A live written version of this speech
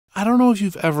I don't know if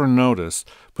you've ever noticed,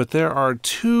 but there are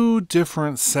two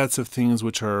different sets of things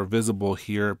which are visible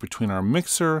here between our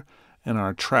mixer and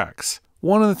our tracks.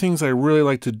 One of the things I really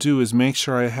like to do is make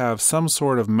sure I have some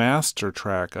sort of master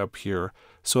track up here.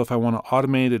 So if I want to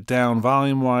automate it down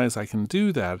volume-wise, I can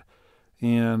do that.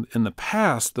 And in the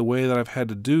past, the way that I've had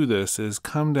to do this is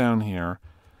come down here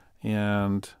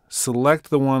and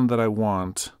select the one that I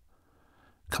want,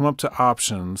 come up to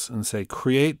Options and say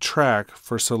Create Track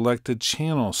for Selected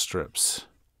Channel Strips.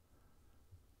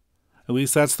 At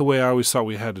least that's the way I always thought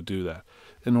we had to do that,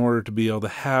 in order to be able to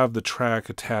have the track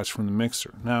attached from the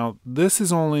mixer. Now, this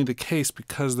is only the case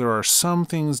because there are some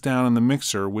things down in the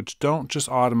mixer which don't just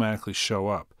automatically show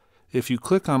up. If you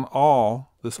click on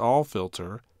All, this All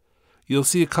filter, you'll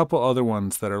see a couple other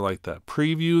ones that are like that.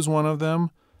 Preview is one of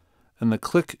them, and the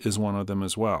click is one of them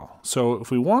as well. So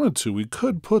if we wanted to, we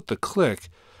could put the click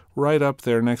right up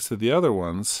there next to the other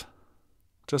ones,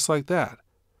 just like that.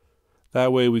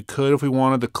 That way we could, if we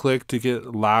wanted the click to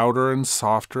get louder and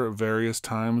softer at various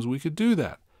times, we could do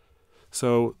that.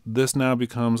 So this now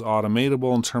becomes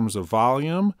automatable in terms of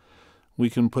volume. We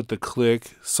can put the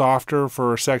click softer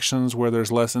for sections where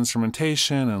there's less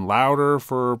instrumentation and louder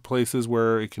for places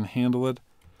where it can handle it.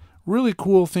 Really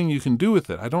cool thing you can do with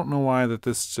it. I don't know why that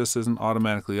this just isn't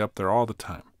automatically up there all the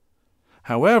time.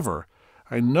 However,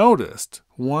 I noticed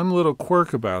one little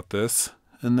quirk about this,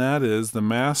 and that is the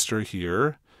master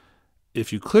here,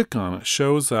 if you click on it,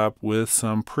 shows up with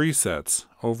some presets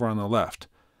over on the left.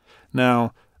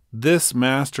 Now, this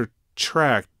master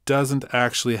track doesn't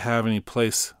actually have any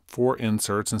place for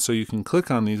inserts, and so you can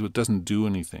click on these, but it doesn't do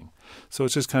anything. So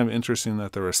it's just kind of interesting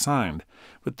that they're assigned.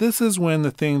 But this is when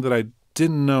the thing that I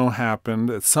didn't know happened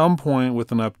at some point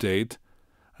with an update.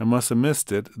 I must have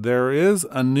missed it. There is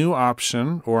a new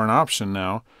option, or an option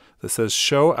now, that says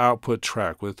Show Output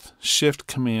Track with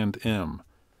Shift-Command-M.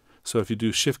 So if you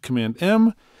do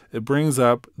Shift-Command-M, it brings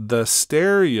up the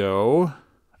stereo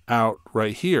out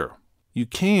right here. You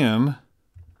can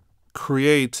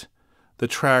create the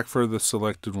track for the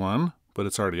selected one, but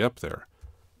it's already up there.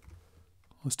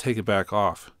 Let's take it back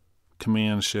off.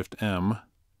 Command-Shift-M.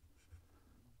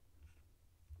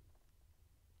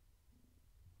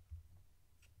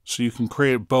 So you can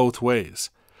create it both ways.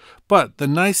 But the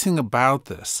nice thing about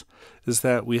this is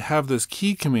that we have this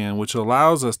key command which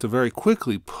allows us to very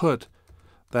quickly put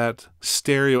that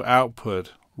stereo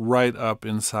output right up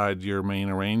inside your main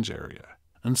arrange area.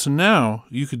 And so now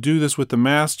you could do this with the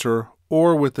master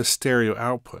or with the stereo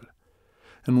output.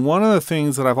 And one of the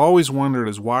things that I've always wondered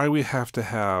is why we have to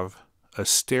have a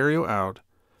stereo out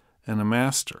and a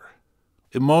master.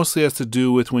 It mostly has to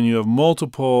do with when you have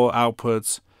multiple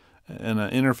outputs and an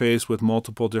interface with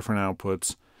multiple different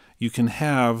outputs, you can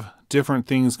have different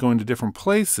things going to different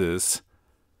places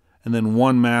and then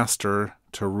one master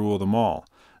to rule them all.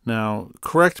 Now,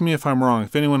 correct me if I'm wrong.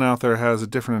 If anyone out there has a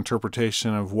different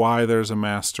interpretation of why there's a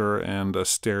master and a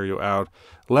stereo out,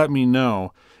 let me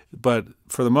know. But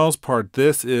for the most part,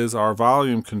 this is our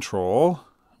volume control.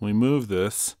 We move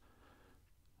this.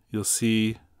 You'll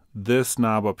see this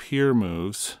knob up here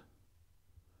moves.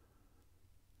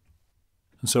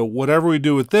 And so whatever we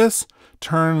do with this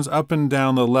turns up and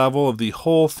down the level of the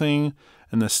whole thing.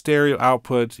 And the stereo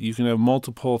output, you can have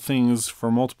multiple things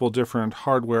for multiple different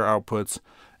hardware outputs,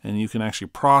 and you can actually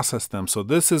process them. So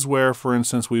this is where, for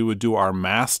instance, we would do our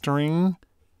mastering,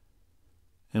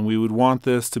 and we would want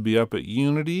this to be up at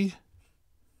unity.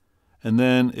 And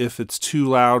then if it's too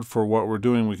loud for what we're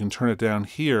doing, we can turn it down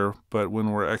here. But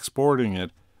when we're exporting it,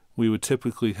 we would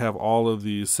typically have all of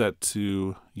these set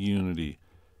to unity,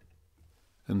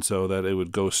 and so that it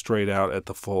would go straight out at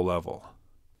the full level.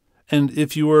 And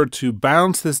if you were to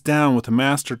bounce this down with the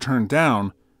master turned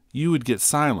down, you would get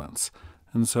silence.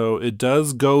 And so it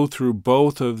does go through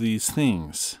both of these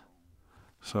things.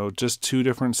 So just two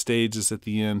different stages at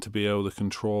the end to be able to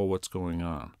control what's going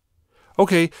on.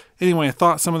 Okay, anyway, I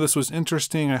thought some of this was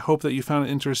interesting. I hope that you found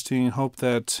it interesting. I hope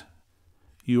that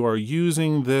you are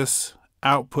using this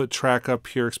output track up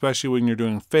here, especially when you're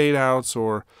doing fade outs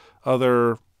or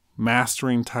other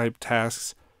mastering type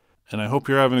tasks. And I hope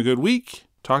you're having a good week.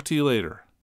 Talk to you later.